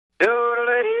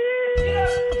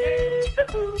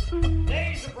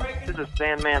This is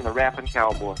Sandman, the rapping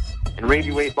cowboy. And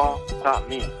Radio 8 Ball taught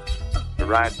me to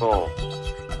ride bull.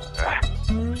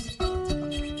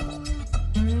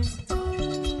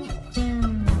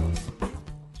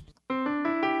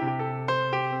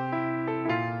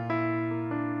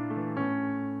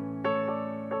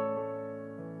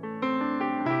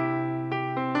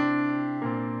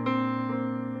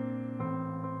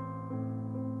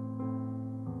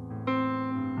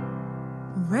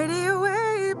 Radio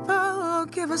 8 Ball,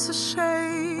 give us a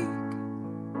shake.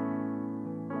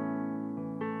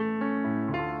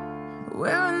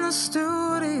 We're in the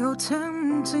studio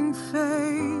tempting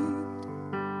fate.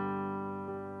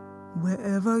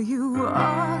 Wherever you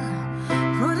are,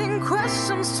 putting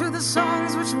questions to the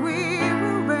songs which we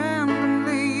will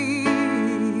randomly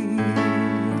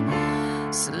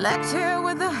select here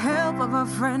with the help of our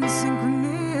friend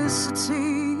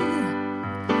Synchronicity.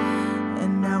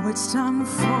 And now it's time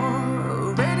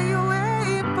for Radio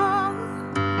 8 Ball.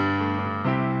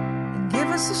 And give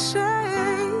us a shake.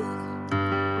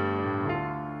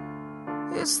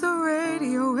 It's the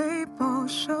Radio 8 Ball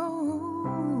Show.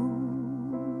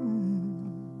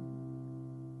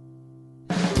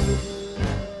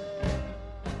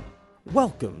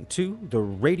 Welcome to the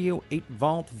Radio 8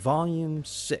 Vault Volume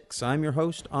 6. I'm your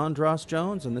host, Andras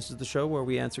Jones, and this is the show where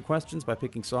we answer questions by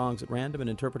picking songs at random and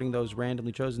interpreting those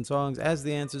randomly chosen songs as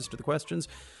the answers to the questions,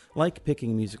 like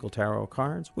picking musical tarot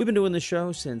cards. We've been doing this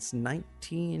show since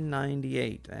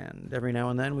 1998, and every now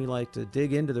and then we like to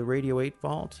dig into the Radio 8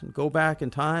 Vault and go back in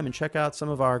time and check out some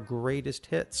of our greatest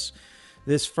hits.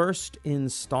 This first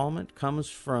installment comes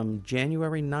from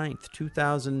January 9th,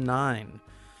 2009,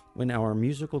 when our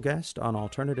musical guest on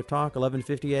Alternative Talk,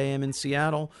 1150 AM in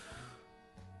Seattle,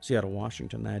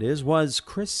 Washington, that is, was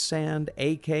Chris Sand,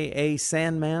 a.k.a.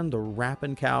 Sandman, the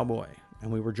Rappin' Cowboy. And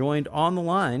we were joined on the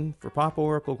line for Pop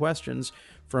Oracle questions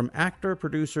from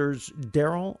actor-producers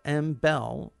Daryl M.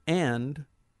 Bell and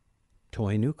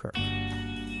Toy Newkirk.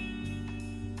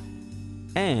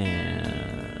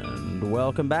 And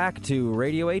welcome back to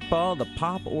Radio 8 Ball, the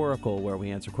Pop Oracle, where we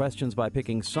answer questions by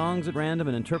picking songs at random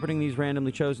and interpreting these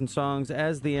randomly chosen songs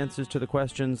as the answers to the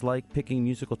questions, like picking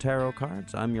musical tarot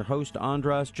cards. I'm your host,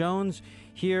 Andras Jones,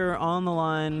 here on the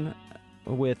line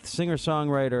with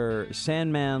singer-songwriter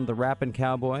Sandman, the Rappin'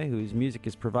 Cowboy, whose music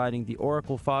is providing the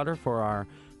oracle fodder for our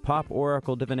Pop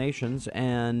Oracle divinations,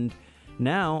 and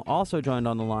now also joined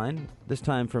on the line, this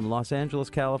time from Los Angeles,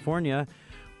 California,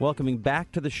 welcoming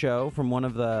back to the show from one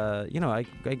of the, I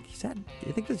think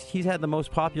he's had the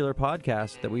most popular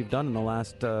podcast that we've done in the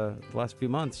last few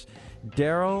months.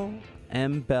 Daryl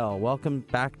M. Bell, welcome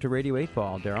back to Radio 8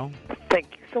 Ball, Daryl. Thank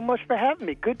you so much for having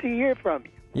me. Good to hear from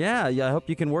you. Yeah, I hope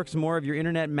you can work some more of your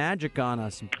internet magic on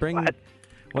us. Bring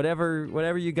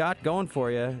whatever you got going for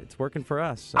you. It's working for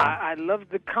us. So. I love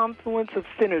the confluence of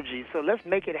synergy, so let's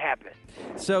make it happen.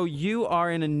 So you are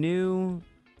in a new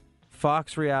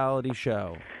Fox reality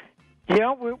show.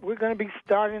 Yeah, we're going to be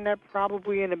starting that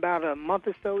probably in about a month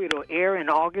or so. It'll air in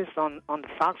August on the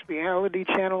Fox reality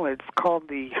channel. It's called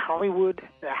the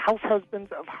House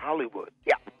Husbands of Hollywood.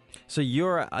 Yeah. So you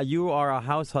are a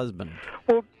house husband.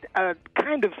 Well,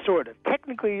 kind of, sort of.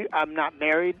 Technically, I'm not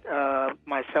married.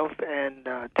 Myself and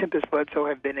Tempest Bledsoe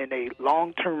have been in a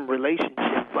long-term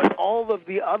relationship, but all of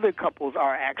the other couples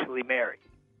are actually married.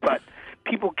 But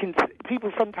people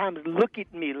sometimes look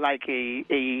at me like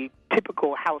a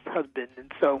typical house husband,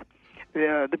 and so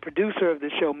the producer of the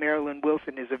show, Marilyn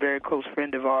Wilson, is a very close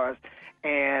friend of ours,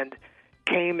 and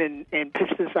came and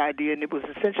pitched this idea, and it was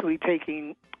essentially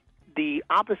taking the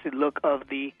opposite look of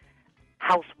the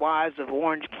Housewives of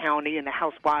Orange County and the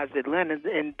Housewives of Atlanta,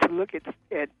 and to look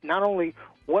at not only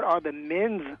what are the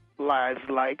men's lives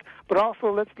like, but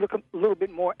also let's look a little bit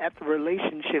more at the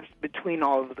relationships between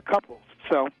all of the couples.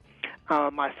 So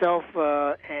myself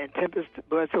and Tempest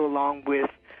Bledsoe, along with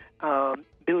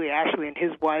Billy Ashley and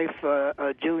his wife,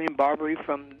 Jillian Barbary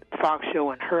from the Fox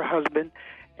show, and her husband,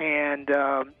 and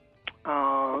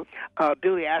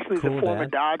Billy Ashley's a former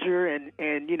Dodger, and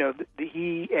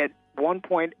he at one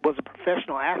point was a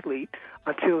professional athlete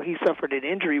until he suffered an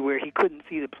injury where he couldn't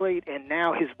see the plate, and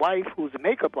now his wife, who's a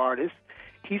makeup artist,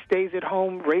 he stays at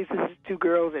home, raises his two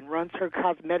girls, and runs her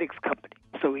cosmetics company.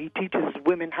 So he teaches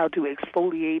women how to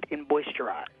exfoliate and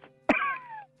moisturize.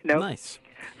 Nice.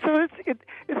 So it's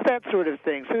that sort of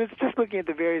thing. So it's just looking at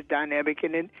the various dynamic,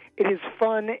 and it is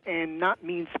fun and not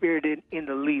mean-spirited in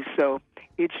the least. So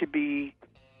it should be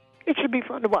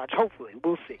fun to watch. Hopefully,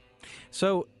 we'll see.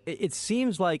 So it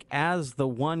seems like, as the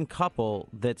one couple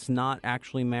that's not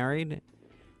actually married,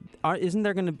 isn't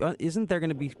there going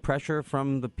to be pressure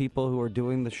from the people who are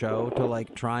doing the show to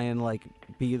try and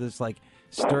be this like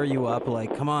stir you up,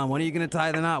 like, come on, when are you going to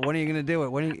tie the knot? When are you going to do it?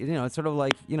 When are it's sort of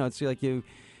like, it's like you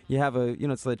have a,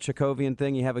 it's the Chekhovian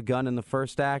thing. You have a gun in the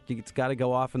first act. It's got to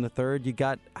go off in the third. You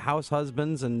got house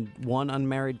husbands and one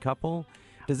unmarried couple.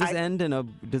 Does this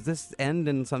end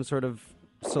in some sort of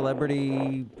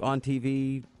celebrity on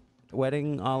TV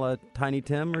wedding a la Tiny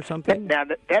Tim or something? Now,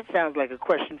 that sounds like a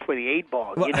question for the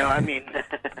 8-Ball. I mean,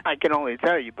 I can only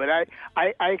tell you. But I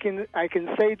can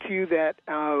say to you that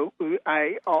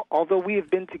although we have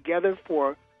been together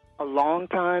for a long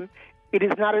time, it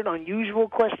is not an unusual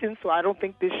question, so I don't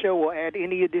think this show will add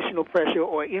any additional pressure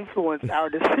or influence our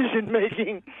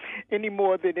decision-making any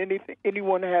more than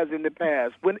anyone has in the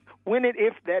past.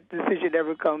 If that decision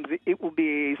ever comes, it will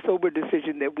be a sober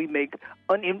decision that we make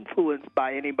uninfluenced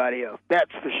by anybody else.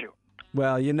 That's for sure.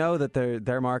 Well, that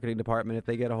their marketing department, if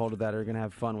they get a hold of that, are going to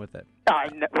have fun with it.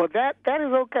 Well, that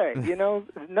is okay. There's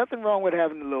nothing wrong with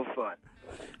having a little fun.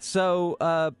 So,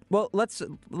 let's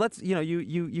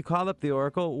you called up the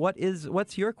Oracle.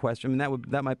 What's your question? I mean,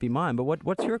 that might be mine, but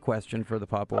what's your question for the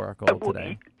Pop Oracle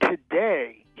today?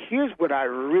 Today, here's what I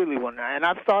really want to know, and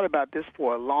I've thought about this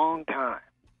for a long time.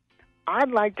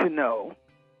 I'd like to know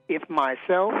if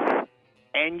myself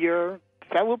and your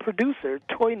fellow producer,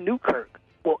 Toy Newkirk,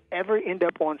 will ever end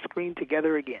up on screen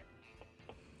together again.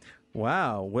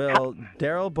 Wow. Will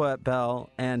Daryl Bell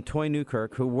and Toy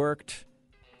Newkirk, who worked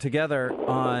together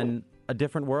on A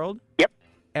Different World? Yep.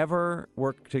 Ever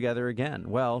work together again?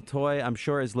 Well, Toy, I'm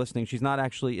sure, is listening. She's not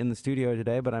actually in the studio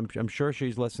today, but I'm sure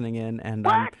she's listening in, and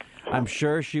I'm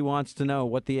sure she wants to know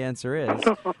what the answer is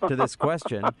to this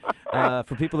question.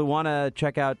 For people who want to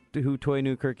check out who Toy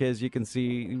Newkirk is, you can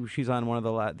see she's on one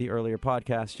of the earlier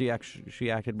podcasts. She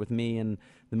acted with me in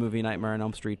the movie Nightmare on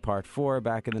Elm Street Part 4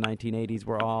 back in the 1980s.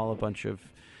 We're all a bunch of,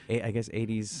 I guess,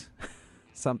 80s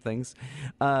somethings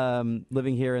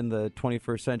living here in the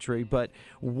 21st century. But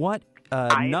what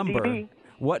number?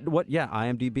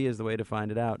 IMDb is the way to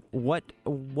find it out. What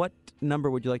number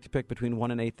would you like to pick between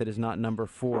 1 and 8 that is not number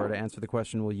 4 to answer the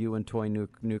question, will you and Toy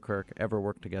Newkirk ever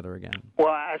work together again? Well,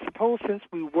 I suppose since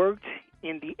we worked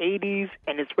in the 80s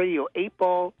and it's Radio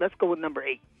 8-Ball, let's go with number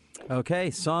 8.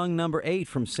 Okay, song number 8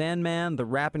 from Sandman, the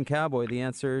Rappin' Cowboy. The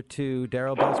answer to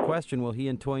Daryl Bell's question, will he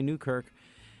and Toy Newkirk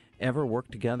ever work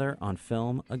together on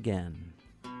film again?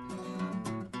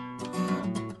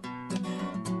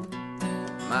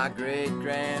 My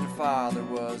great-grandfather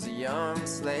was a young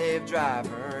slave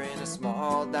driver in a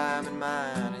small diamond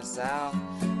mine in South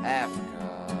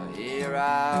Africa. He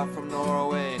arrived from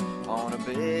Norway on a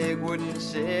big wooden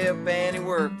ship, and he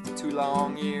worked for 2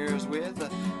 long years with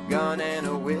a gun and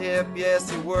a whip.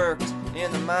 Yes, he worked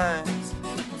in the mines,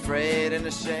 afraid and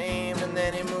ashamed, and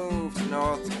then he moved to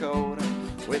North Dakota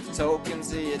with the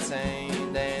tokens he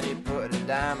attained, and he put a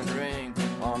diamond ring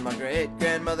on my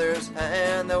great-grandmother's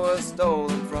hand that was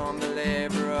stolen from the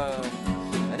labor of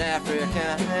an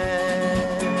African.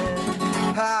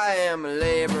 I am a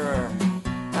laborer,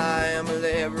 I am a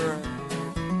laborer.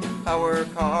 I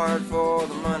work hard for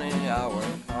the money, I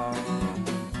work hard.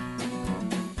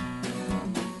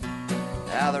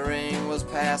 Now the ring was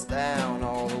passed down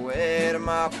all the way to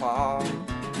my pa,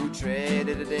 who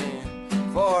traded it in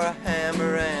for a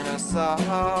hammer and a saw.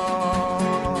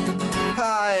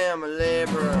 I am a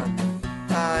laborer,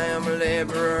 I am a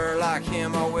laborer. Like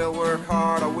him I will work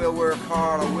hard, I will work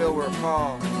hard, I will work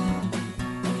hard.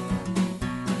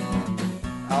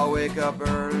 I'll wake up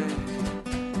early,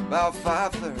 about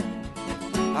 5:30.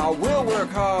 I will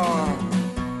work hard.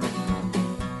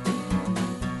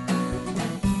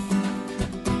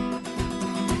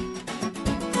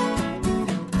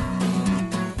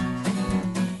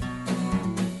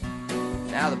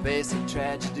 Now the basic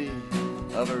tragedy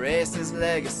of a racist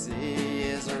legacy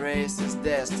is a racist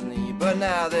destiny, but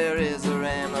now there is a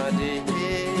remedy.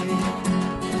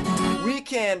 We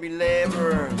can't be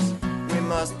laborers, we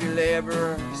must be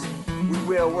laborers. We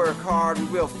will work hard, we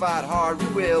will fight hard, we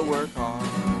will work hard.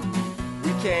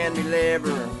 We can be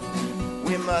laborers,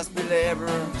 we must be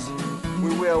laborers.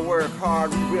 We will work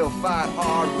hard, we will fight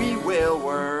hard, we will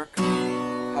work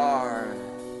hard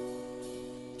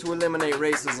to eliminate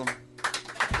racism.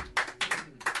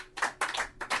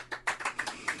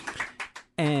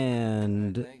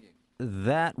 And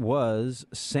that was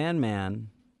Sandman,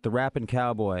 the Rappin'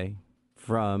 Cowboy,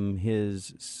 from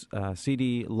his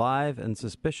CD Live and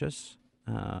Suspicious,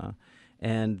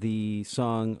 and the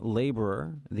song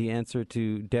Laborer, the answer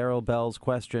to Daryl Bell's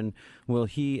question, will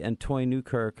he and Toy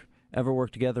Newkirk ever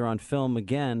work together on film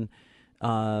again?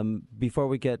 Before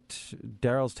we get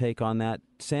Daryl's take on that,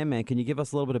 Sandman, can you give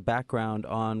us a little bit of background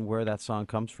on where that song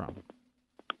comes from?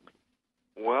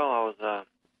 Well, I was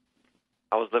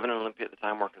I was living in Olympia at the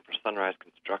time, working for Sunrise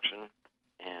Construction,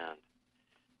 and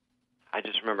I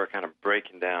just remember kind of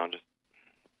breaking down, just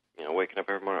waking up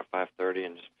every morning at 5:30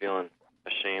 and just feeling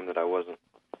ashamed that I wasn't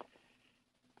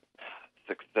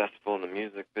successful in the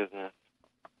music business.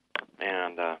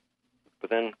 And but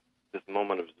then this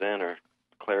moment of zen or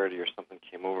clarity or something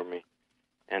came over me,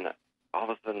 and all of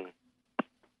a sudden,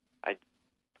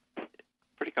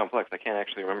 pretty complex. I can't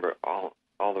actually remember all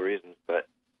the reasons, but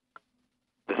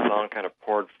this song kind of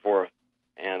poured forth,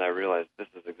 and I realized this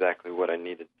is exactly what I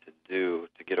needed to do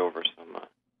to get over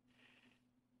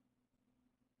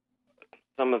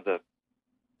some of the,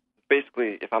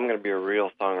 basically, if I'm going to be a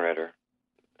real songwriter,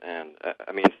 and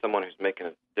I mean someone who's making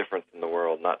a difference in the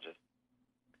world, not just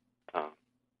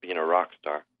being a rock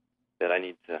star, that I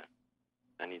need to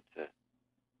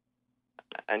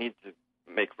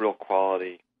make real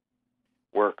quality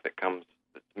work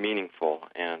that's meaningful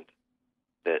and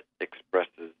that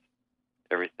expresses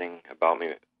everything about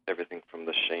me, everything from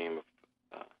the shame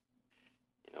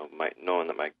of knowing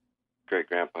that my great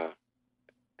grandpa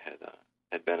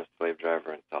had been a slave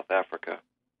driver in South Africa.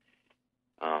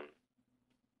 I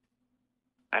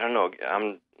don't know.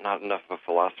 I'm not enough of a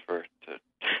philosopher to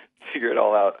figure it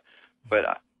all out,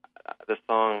 but the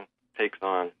song takes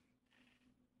on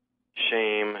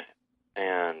shame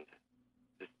and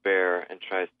despair and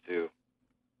tries to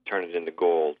turn it into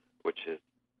gold, which is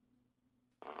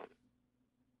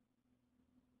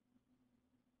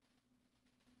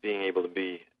being able to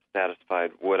be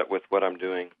satisfied with what I'm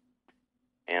doing,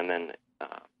 and then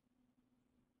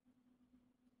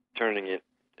turning it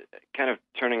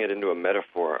into a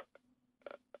metaphor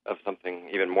of something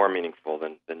even more meaningful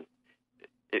than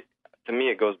it. To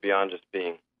me, it goes beyond just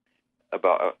being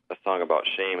about a song about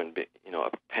shame and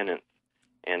a penance,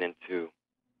 and into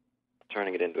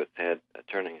turning it into its head,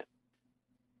 turning it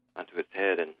onto its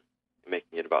head, and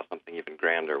making it about something even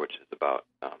grander, which is about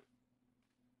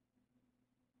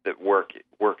that work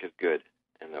is good,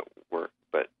 and that work.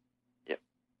 But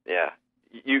yeah,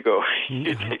 you go,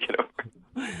 you take it over.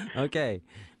 Okay.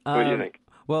 What do you think?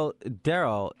 Well,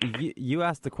 Daryl, you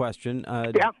asked the question.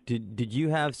 Yeah. Did you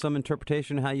have some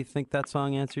interpretation of how you think that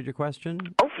song answered your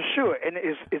question? Oh, for sure. And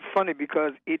it's funny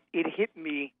because it hit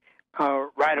me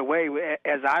right away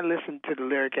as I listened to the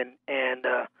lyric and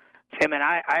Sam, and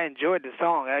I enjoyed the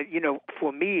song.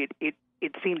 For me, it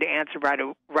seemed to answer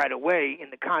right away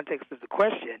in the context of the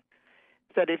question.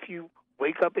 That if you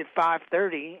wake up at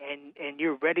 5:30 and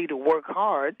you're ready to work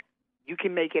hard, you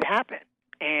can make it happen.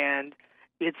 And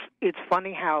it's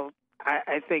funny how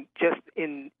I think just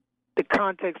in the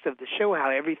context of the show, how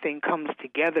everything comes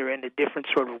together in a different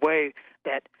sort of way.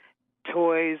 That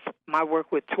Toys, my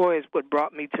work with Toys, what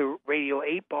brought me to Radio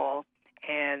 8 Ball,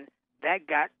 and that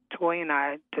got Toy and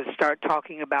I to start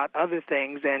talking about other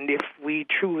things. And if we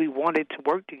truly wanted to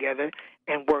work together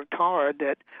and worked hard,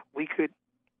 that we could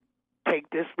take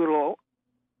this little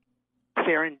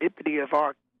serendipity of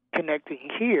our connecting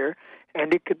here,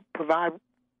 and it could provide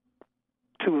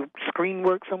to screen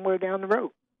work somewhere down the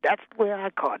road. That's the way I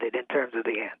caught it in terms of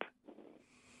the answer.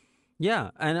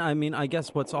 Yeah, and I mean, I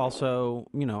guess what's also,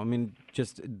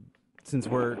 just since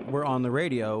we're on the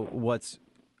radio, what's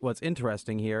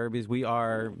interesting here is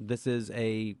this is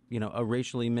a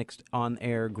racially mixed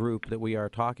on-air group that we are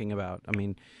talking about. I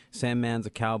mean, Sam Mann's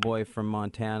a cowboy from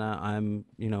Montana. I'm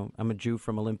a Jew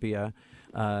from Olympia.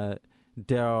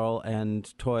 Daryl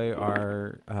and Toy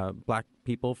are black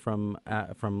people from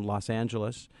Los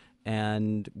Angeles,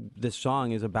 and this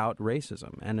song is about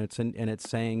racism, and it's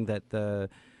saying that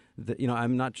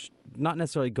I'm not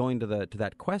necessarily going to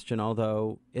that question,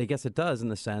 although I guess it does in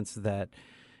the sense that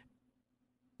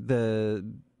the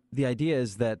idea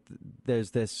is that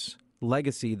there's this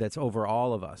legacy that's over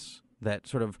all of us, that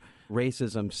sort of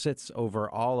racism sits over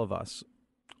all of us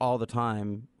all the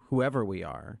time, whoever we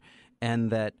are,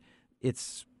 and that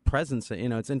its presence,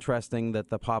 it's interesting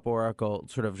that the Pop Oracle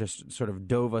sort of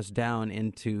dove us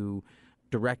down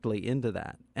directly into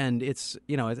that. And it's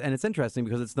interesting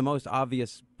because it's the most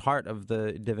obvious part of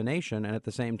the divination, and at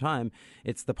the same time,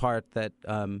 it's the part that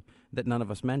that none of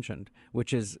us mentioned,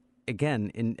 which is,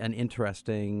 again, an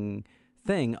interesting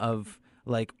thing of,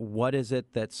 like, what is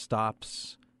it that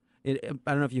stops it?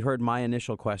 I don't know if you heard my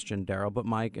initial question, Daryl, but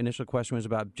my initial question was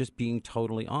about just being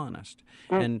totally honest.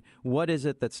 And what is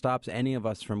it that stops any of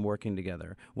us from working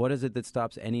together? What is it that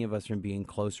stops any of us from being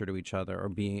closer to each other,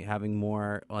 or having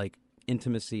more, like,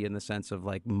 intimacy in the sense of,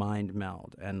 like, mind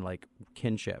meld and, like,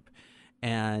 kinship?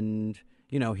 And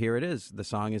here it is. The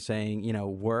song is saying,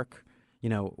 work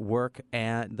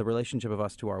and the relationship of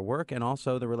us to our work, and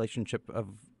also the relationship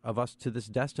of us to this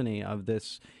destiny, of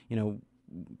this,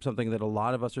 something that a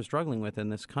lot of us are struggling with in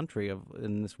this country,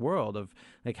 in this world of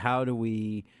like, how do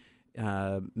we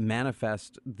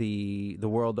manifest the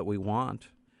world that we want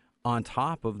on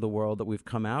top of the world that we've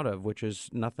come out of, which is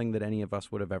nothing that any of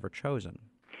us would have ever chosen.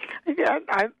 Yeah,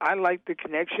 I like the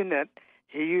connection that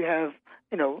here you have,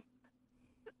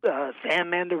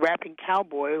 Sandman the Rapping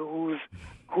Cowboy,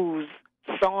 whose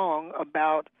song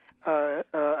about a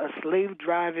slave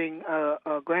driving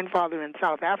grandfather in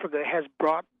South Africa has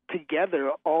brought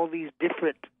together all these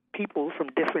different people from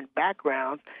different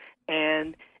backgrounds,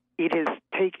 and it has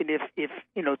taken, if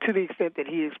to the extent that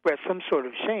he expressed some sort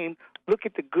of shame, look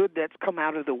at the good that's come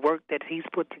out of the work that he's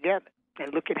put together,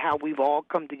 and look at how we've all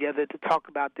come together to talk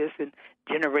about this and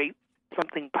generate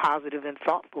something positive and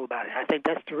thoughtful about it. I think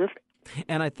that's terrific.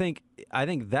 And I think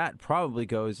that probably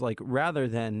goes, like, rather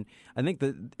than, I think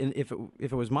that if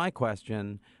it was my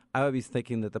question, I would be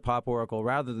thinking that the Pop Oracle,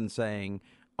 rather than saying,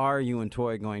 are you and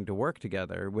Toy going to work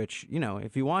together, which,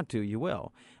 if you want to, you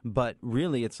will, but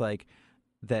really it's like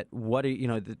that, what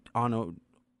on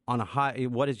a high,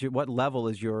 what level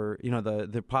is your,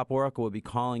 the Pop Oracle would be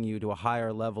calling you to a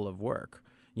higher level of work.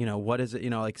 What is it,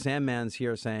 like Sandman's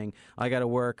here saying, I got to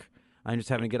work, I'm just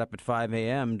having to get up at 5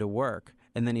 a.m. to work.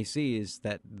 And then he sees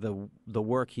that the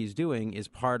work he's doing is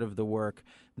part of the work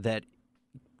that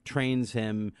trains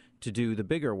him to do the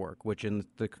bigger work, which in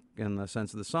the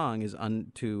sense of the song is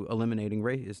to eliminating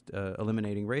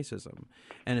racism.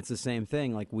 And it's the same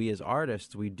thing. Like, we as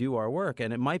artists, we do our work,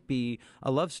 and it might be a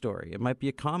love story, it might be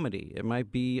a comedy, it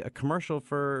might be a commercial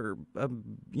for a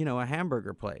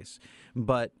hamburger place,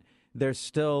 but there's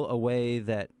still a way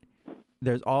that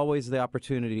there's always the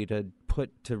opportunity to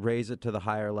raise it to the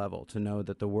higher level, to know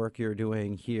that the work you're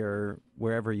doing here,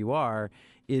 wherever you are,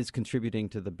 is contributing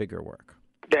to the bigger work.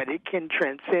 That it can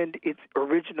transcend its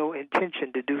original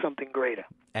intention to do something greater.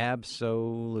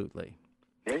 Absolutely.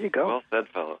 There you go. Well said,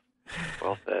 fellow.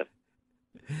 Well said.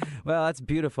 Well, that's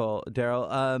beautiful,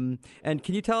 Daryl. And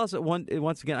can you tell us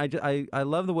once again? I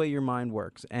love the way your mind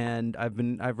works, and I've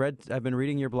been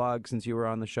reading your blog since you were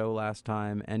on the show last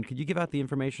time. And could you give out the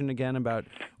information again about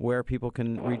where people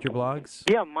can read your blogs?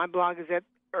 Yeah, my blog is at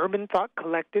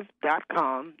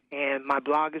urbanthoughtcollective.com, and my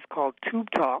blog is called Tube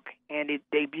Talk, and it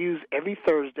debuts every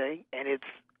Thursday, and it's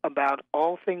about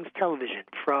all things television,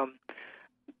 from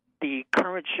the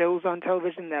current shows on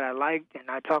television that I liked, and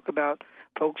I talk about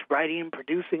folks writing and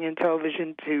producing in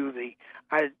television,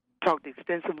 I talked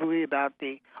extensively about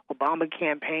the Obama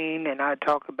campaign, and I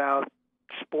talk about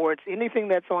sports. Anything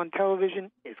that's on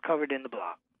television is covered in the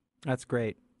blog. That's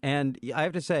great. And I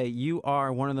have to say, you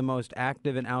are one of the most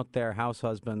active and out there house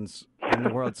husbands in the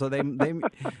world. So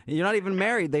you're not even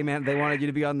married. They wanted you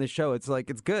to be on this show. It's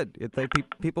like, it's good.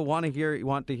 People want to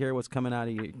hear what's coming out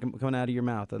of your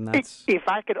mouth, and that's. If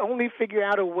I could only figure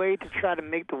out a way to try to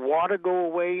make the water go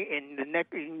away in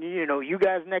you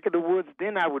guys' neck of the woods,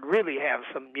 then I would really have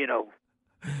some,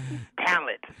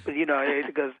 talent.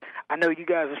 Because I know you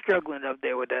guys are struggling up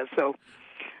there with that. So.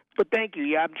 But thank you.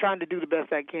 Yeah, I'm trying to do the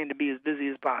best I can to be as busy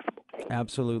as possible.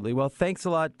 Absolutely. Well, thanks a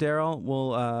lot, Daryl.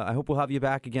 I hope we'll have you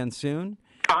back again soon.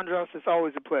 Andros, it's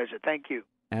always a pleasure. Thank you.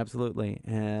 Absolutely.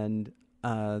 And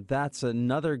that's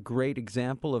another great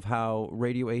example of how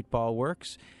Radio 8 Ball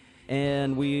works.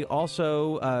 And we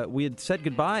also, we had said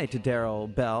goodbye to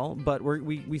Daryl Bell, but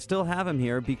we still have him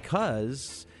here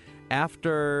because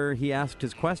after he asked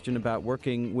his question about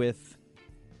working with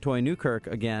Toy Newkirk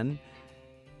again,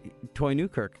 Toy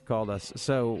Newkirk called us.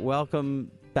 So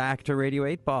welcome back to Radio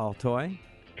 8 Ball, Toy.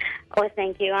 Oh,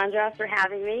 thank you, Andros, for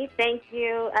having me. Thank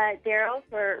you, Daryl,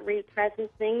 for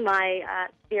representing my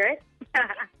spirit.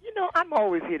 I'm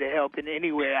always here to help in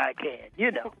any way I can.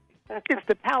 It's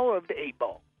the power of the 8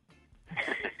 Ball.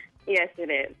 Yes,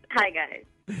 it is. Hi, guys.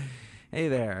 Hey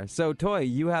there. So, Toy,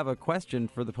 you have a question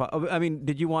for the.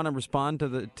 Did you want to respond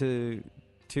to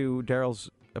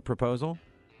Daryl's proposal?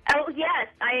 Oh, yes,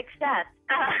 I accept.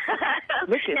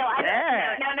 Look at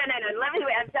that. No. Let me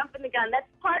wait. I'm jumping the gun. That's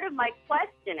part of my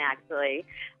question, actually.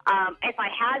 If I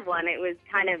had one, it was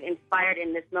kind of inspired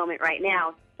in this moment right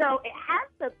now. So it has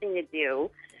something to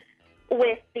do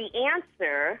with the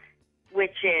answer,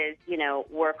 which is,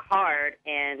 work hard.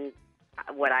 And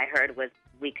what I heard was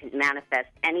we can manifest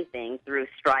anything through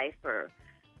strife or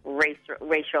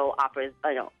racial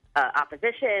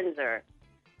oppositions or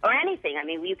anything.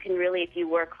 You can really, if you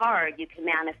work hard, you can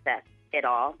manifest it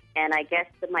all. And I guess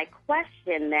that my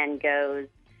question then goes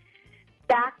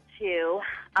back to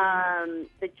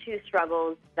the two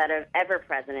struggles that are ever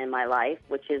present in my life,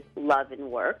 which is love and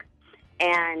work.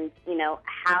 And,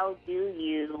 how do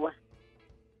you,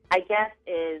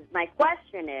 my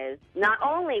question is, not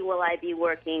only will I be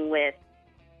working with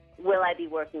will I be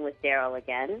working with Daryl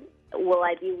again? Will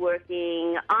I be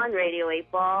working on Radio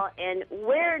 8 Ball? And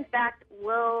where, in fact,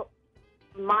 will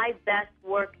my best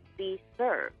work be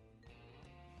served?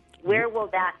 Where will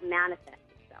that manifest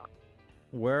itself?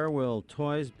 Where will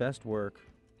Toy's best work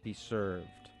be served?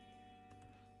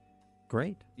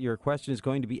 Great. Your question is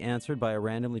going to be answered by a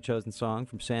randomly chosen song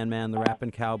from Sandman the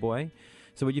Rappin' Cowboy.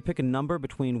 So would you pick a number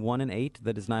between 1 and 8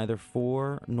 that is neither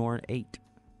 4 nor 8?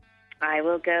 I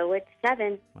will go with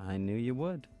 7. I knew you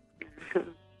would.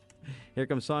 Here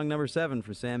comes song number 7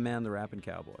 for Sandman the Rappin'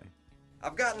 Cowboy.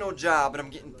 I've got no job, but I'm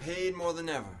getting paid more than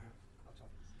ever.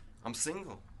 I'm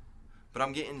single, but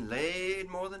I'm getting laid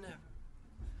more than ever.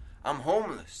 I'm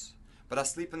homeless, but I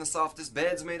sleep in the softest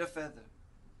beds made of feather.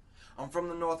 I'm from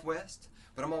the Northwest,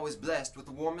 but I'm always blessed with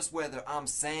the warmest weather. I'm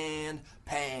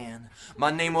Sandpan.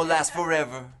 My name will last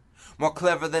forever. More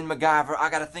clever than MacGyver. I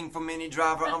got a thing for Mini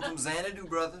Driver. I'm from Xanadu,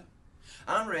 brother.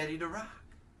 I'm ready to rock.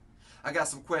 I got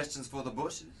some questions for the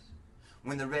bushes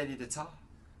when they're ready to talk.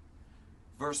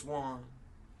 Verse 1.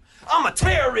 I'm a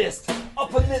terrorist, a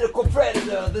political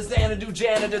predator, the Xanadu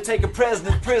janitor, take a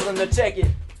president prisoner, check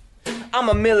it. I'm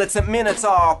a militant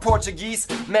minotaur, Portuguese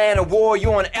man of war,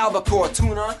 you're an albacore,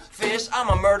 tuna, fish, I'm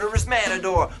a murderous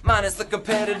matador, minus the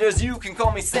competitors, you can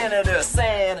call me Senator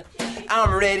Sand.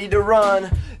 I'm ready to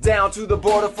run down to the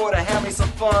border for to have me some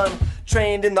fun.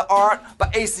 Trained in the art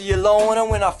by AC alone, and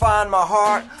when I find my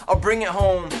heart, I'll bring it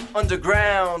home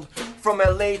underground. From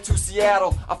LA to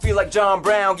Seattle, I feel like John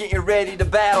Brown getting ready to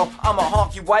battle. I'm a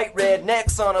honky white redneck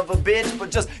son of a bitch,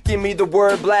 but just give me the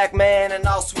word black man and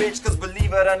I'll switch, cause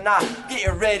believe it or not,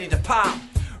 getting ready to pop.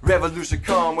 Revolution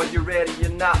come whether you're ready or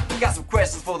not. Got some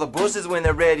questions for the bushes when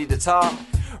they're ready to talk.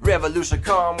 Revolution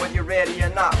come whether you're ready or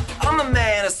not. I'm a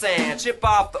man of sand, chip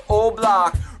off the old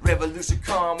block. Revolution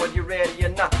come whether you're ready or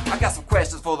not. I got some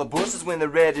questions for the bushes when they're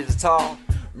ready to talk.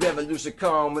 Revolution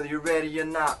come whether you're ready or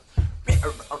not.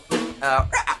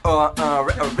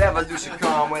 Revolution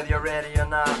come whether you're ready or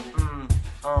not.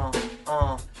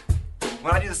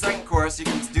 When I do the second chorus, you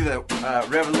can do the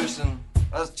revolution.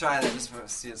 Let's try that just for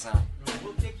see it sound.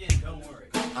 We'll kick in, don't worry.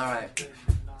 All right.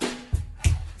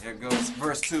 Here goes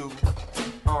verse 2.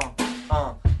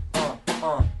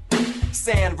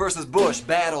 Sand versus Bush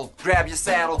battle, grab your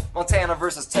saddle. Montana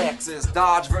versus Texas,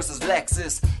 Dodge versus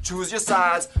Lexus. Choose your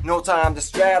sides, no time to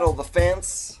straddle the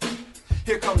fence.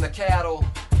 Here come the cattle,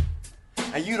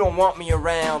 and you don't want me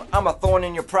around. I'm a thorn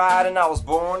in your pride, and I was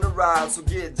born to ride, so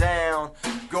get down.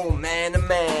 Go man to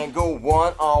man, go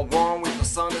one-on-one with the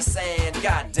son of sand.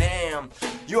 Goddamn,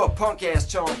 you're a punk-ass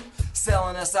chump,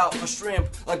 selling us out for shrimp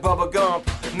like Bubba Gump,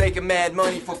 making mad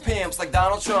money for pimps like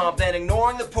Donald Trump, then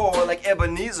ignoring the poor like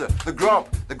Ebenezer, the Grump,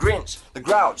 the Grinch, the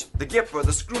Grouch, the Gipper,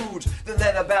 the Scrooge, the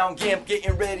leather-bound gimp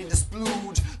getting ready to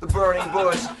splooge, the burning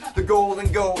bush, the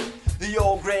golden goat, the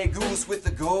old gray goose with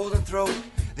the golden throat,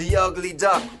 the ugly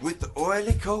duck with the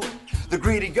oily coat, the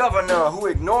greedy governor who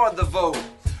ignored the vote.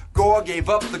 Gore gave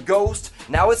up the ghost,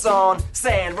 now it's on.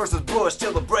 Sand versus Bush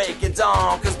till the break of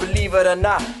dawn. Cause believe it or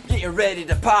not, getting ready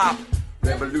to pop.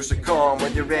 Revolution come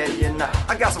when you're ready or not.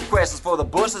 I got some questions for the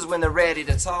bushes when they're ready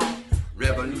to talk.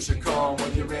 Revolution come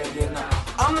when you're ready or not.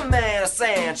 I'm the man of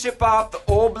sand, chip off the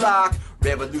old block.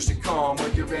 Revolution come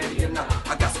when you're ready or not.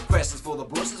 I got some questions for the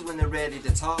bushes when they're ready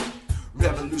to talk.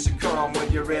 Revolution come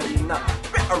when you're ready or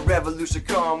not. Revolution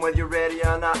come when you're ready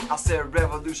or not. I said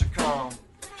revolution come,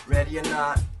 ready or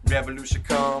not. Revolution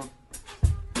come.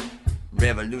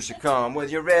 Revolution come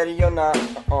whether you're ready or not.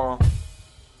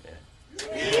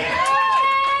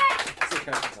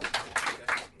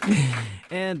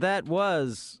 And that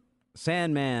was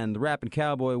Sandman, the Rappin'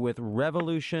 Cowboy, with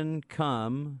Revolution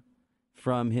Come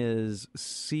from his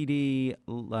CD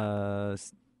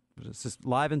Live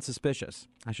and Suspicious.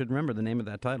 I should remember the name of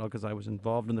that title because I was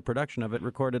involved in the production of it,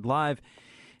 recorded live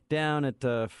down at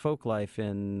Folklife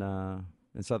in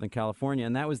Southern California.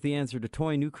 And that was the answer to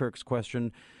Toy Newkirk's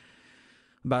question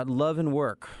about love and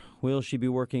work. Will she be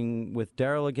working with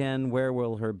Daryl again? Where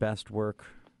will her best work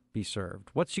be served?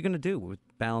 What's she going to do with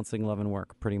balancing love and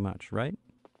work, pretty much, right?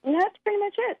 That's pretty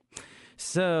much it.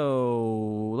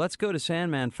 So let's go to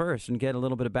Sandman first and get a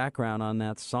little bit of background on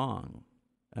that song.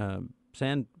 You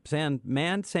said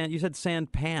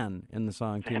Sandpan in the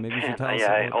song, too. Maybe you should tell us.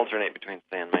 Yeah, I alternate between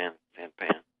Sandman and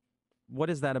Sandpan. What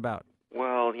is that about?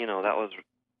 Well, that was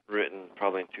written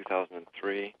probably in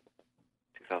 2003,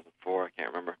 2004, I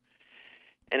can't remember.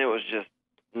 And it was just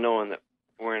knowing that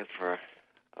we're in for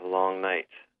a long night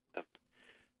of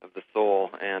the soul,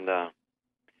 and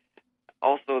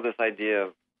also this idea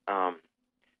of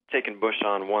taking Bush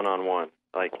on one-on-one,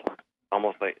 like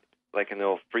almost like in the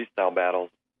old freestyle battles,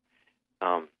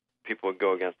 people would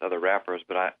go against other rappers,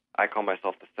 but I I call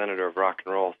myself the senator of rock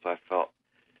and roll, so I felt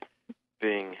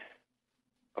being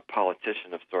a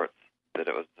politician of sorts that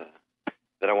it was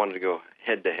that I wanted to go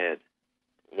head to head,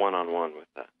 one-on-one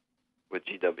with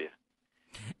GW.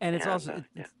 And it's also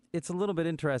it's a little bit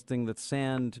interesting that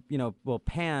Sand,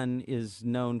 Pan is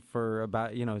known for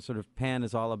about, sort of Pan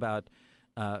is all about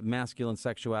masculine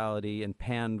sexuality, and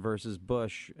Pan versus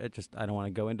Bush. I don't want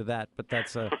to go into that, but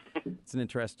that's it's an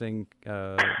interesting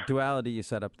duality you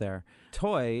set up there.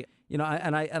 Toy,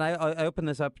 I open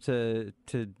this up to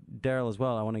Daryl as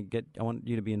well. I want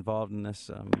you to be involved in this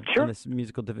Sure. in this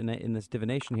musical in this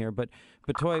divination here. But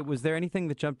Toy, was there anything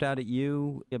that jumped out at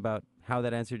you about how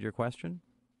that answered your question?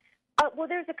 Well,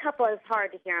 there's a couple. It's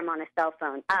hard to hear them on a cell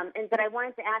phone. But I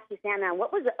wanted to ask you, Sandman,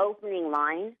 what was the opening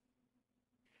line?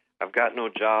 I've got no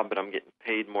job, but I'm getting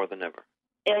paid more than ever.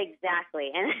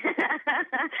 Exactly. And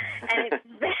it's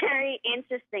very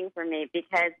interesting for me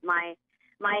because my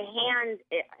hand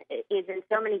is in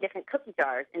so many different cookie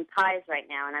jars and pies right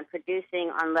now, and I'm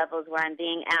producing on levels where I'm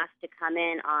being asked to come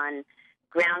in on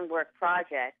groundwork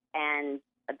projects, and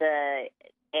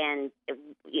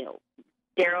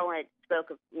Daryl had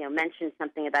mentioned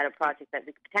something about a project that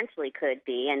we potentially could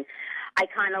be, and I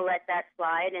kind of let that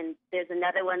slide. And there's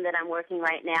another one that I'm working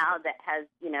right now that has,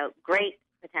 great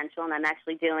potential, and I'm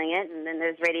actually doing it. And then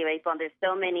there's Radio 8 Ball. There's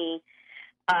so many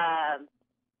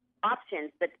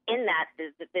options, but in that,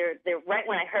 they're right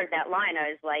when I heard that line, I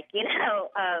was like,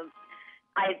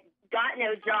 I've got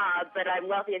no job, but I'm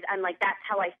wealthy. I'm like, that's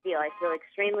how I feel. I feel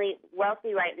extremely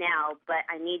wealthy right now, but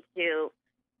I need to,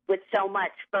 with so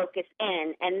much, focus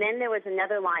in. And then there was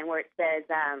another line where it says,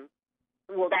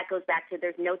 that goes back to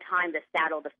there's no time to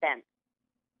saddle the fence.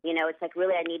 It's like,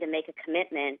 really, I need to make a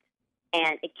commitment,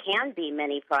 and it can be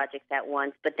many projects at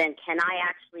once, but then can I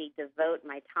actually devote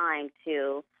my time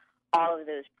to all of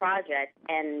those projects?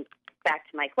 And back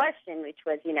to my question, which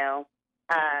was,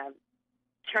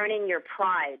 turning your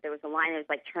pride. There was a line that was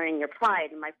like, turning your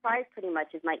pride. And my pride pretty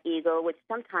much is my ego, which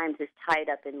sometimes is tied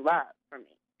up in love for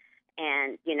me.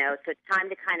 And, so it's time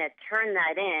to kind of turn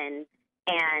that in,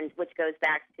 and which goes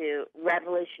back to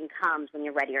revolution comes when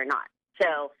you're ready or not.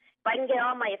 So if I can get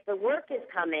if the work is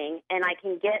coming and I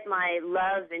can get my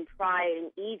love and pride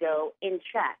and ego in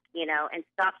check, and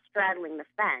stop straddling the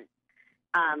fence,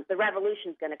 the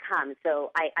revolution's going to come.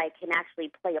 So I can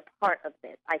actually play a part of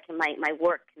this. My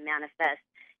work can manifest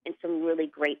in some really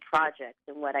great projects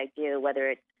in what I do, whether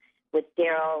it's with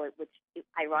Daryl, which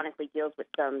ironically deals with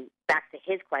back to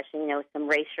his question, some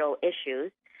racial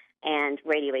issues, and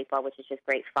Radio 8 Ball, which is just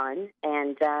great fun.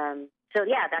 And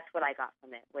that's what I got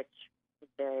from it, which is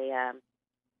very,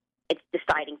 it's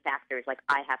deciding factors. Like,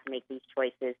 I have to make these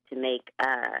choices to make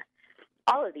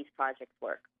all of these projects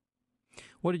work.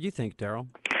 What did you think, Daryl?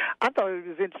 I thought it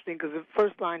was interesting because the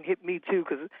first line hit me, too,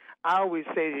 because I always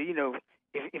say that,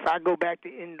 if I go back to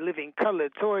In Living Color,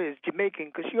 Toy is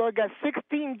Jamaican because she already got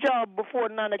 16 jobs before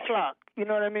 9 o'clock. You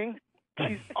know what I mean?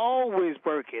 She's always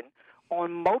working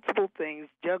on multiple things,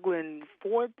 juggling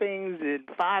 4 things and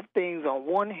 5 things on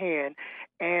one hand.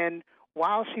 And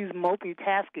while she's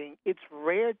multitasking, it's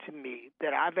rare to me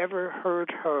that I've ever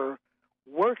heard her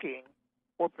working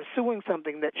or pursuing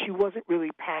something that she wasn't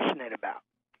really passionate about.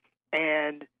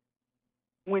 And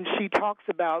when she talks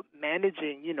about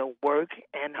managing, work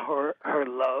and her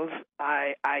love,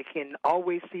 I can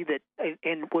always see that.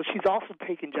 And she's also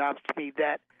taken jobs to me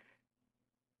that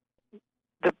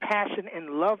the passion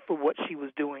and love for what she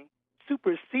was doing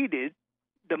superseded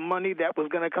the money that was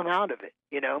going to come out of it,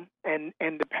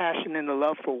 and the passion and the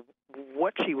love for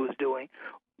what she was doing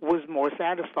was more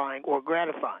satisfying or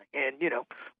gratifying. And, of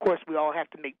course, we all have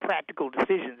to make practical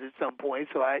decisions at some point.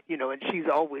 So and she's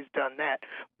always done that.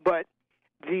 But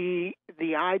the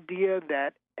idea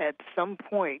that at some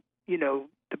point,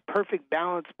 the perfect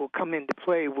balance will come into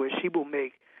play where she will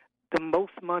make the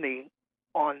most money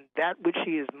on that which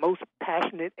she is most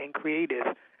passionate and creative,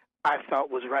 I thought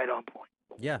was right on point.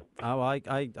 Yeah, I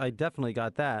definitely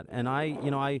got that, and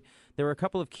there were a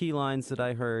couple of key lines that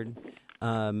I heard.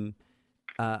 I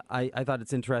thought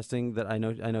it's interesting that I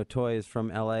know Toy is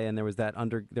from L.A. and there was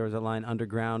a line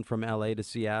underground from L.A. to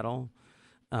Seattle,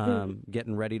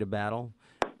 getting ready to battle,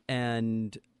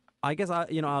 and I guess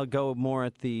I'll go more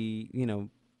at the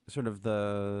sort of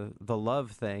the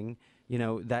love thing.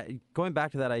 That going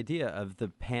back to that idea of the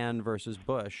Pan versus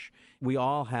Bush, we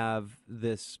all have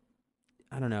this.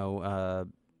 I don't know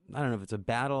if it's a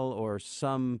battle or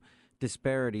some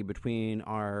disparity between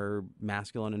our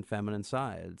masculine and feminine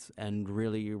sides, and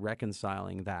really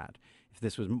reconciling that. If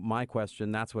this was my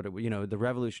question, that's what the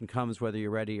revolution comes whether you're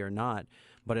ready or not,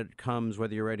 but it comes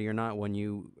whether you're ready or not when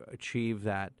you achieve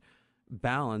that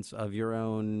balance of your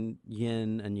own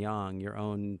yin and yang, your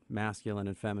own masculine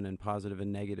and feminine, positive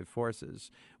and negative forces,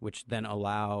 which then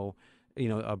allow,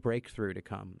 a breakthrough to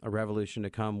come, a revolution to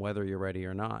come, whether you're ready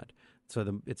or not.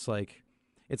 So it's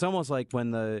almost like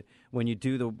when you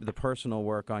do the personal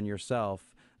work on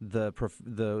yourself,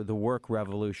 the work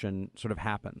revolution sort of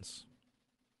happens.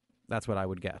 That's what I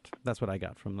would get. That's what I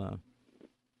got from the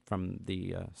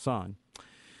song.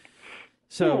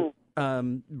 So,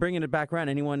 bringing it back around,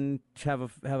 anyone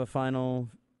have a final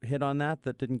hit on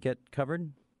that didn't get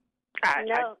covered?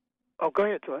 No. Go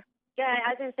ahead, Toy. Yeah, I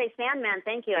was going to say, Sandman,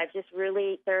 thank you. I've just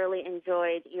really thoroughly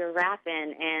enjoyed your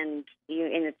rapping and you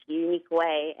in its unique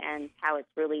way and how it's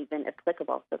really been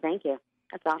applicable. So thank you.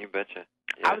 That's all. You betcha.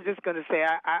 I was just going to say,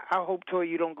 I hope, Toy,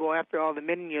 you don't go after all the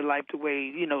men in your life the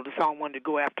way, the song wanted to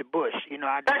go after Bush.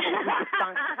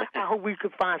 I hope we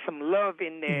could find some love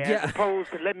in there as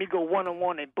opposed to let me go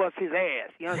one-on-one and bust his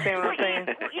ass. You understand what I'm saying?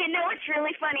 It's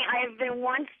really funny. I've been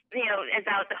once,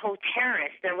 about the whole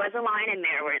terrorist. There was a line in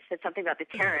there where it said something about the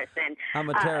terrorist. And I'm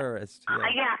a terrorist.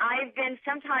 Yeah, I've been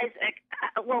sometimes,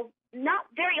 not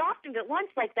very often, but once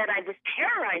like that, I was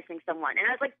terrorizing someone. And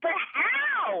I was like, but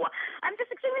how? I'm just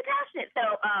extremely passionate. So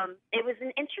it was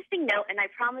an interesting note, and I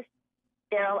promised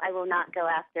Daryl I will not go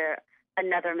after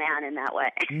another man in that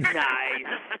way.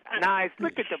 Nice.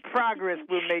 Look at the progress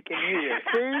we're making here.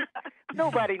 See?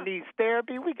 Nobody needs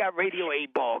therapy. We got Radio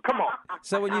 8 Ball. Come on.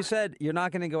 So when you said you're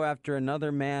not going to go after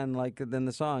another man like than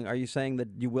the song, are you saying that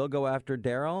you will go after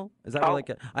Daryl? Is that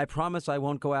I promise I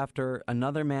won't go after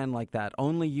another man like that.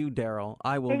 Only you, Daryl.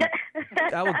 I will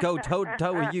go toe to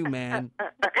toe with you, man.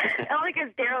 Only because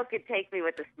Daryl could take me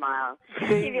with a smile.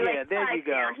 He'd be like, there you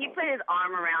go. Down. He'd put his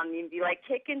arm around me and be like,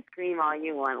 kick and scream all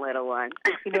you want, little one.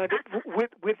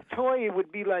 With Toy, it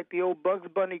would be like the old Bugs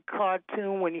Bunny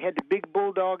cartoon when you had the big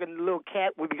bulldog and the little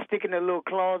cat would be sticking their little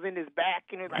claws in his back,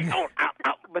 and it's like, oh, ow,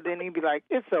 ow. But then he'd be like,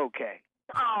 it's okay.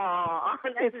 Oh,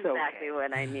 that's exactly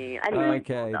what I need. I need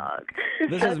a bulldog.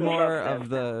 This is more of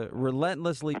the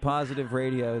relentlessly positive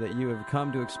radio that you have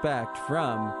come to expect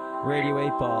from Radio 8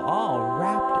 Ball, all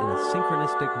wrapped in a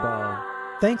synchronistic bow.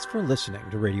 Thanks for listening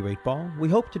to Radio 8 Ball. We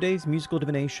hope today's musical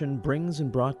divination brings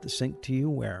and brought the sync to you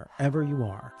wherever you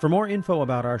are. For more info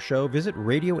about our show, visit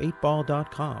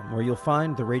radio8ball.com, where you'll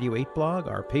find the Radio 8 blog,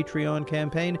 our Patreon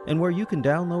campaign, and where you can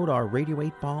download our Radio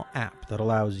 8 Ball app that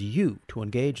allows you to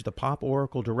engage the Pop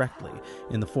Oracle directly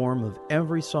in the form of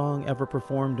every song ever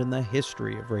performed in the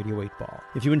history of Radio 8 Ball.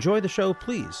 If you enjoy the show,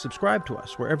 please subscribe to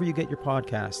us wherever you get your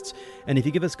podcasts. And if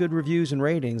you give us good reviews and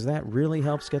ratings, that really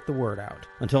helps get the word out.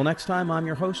 Until next time, I'm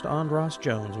your host, Andros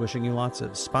Jones, wishing you lots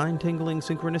of spine-tingling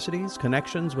synchronicities,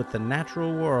 connections with the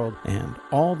natural world, and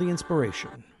all the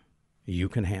inspiration you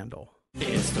can handle.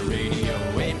 It's the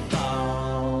Radio 8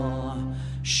 Ball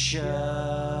Show.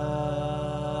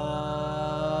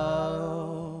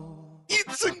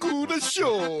 It's a good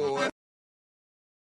show.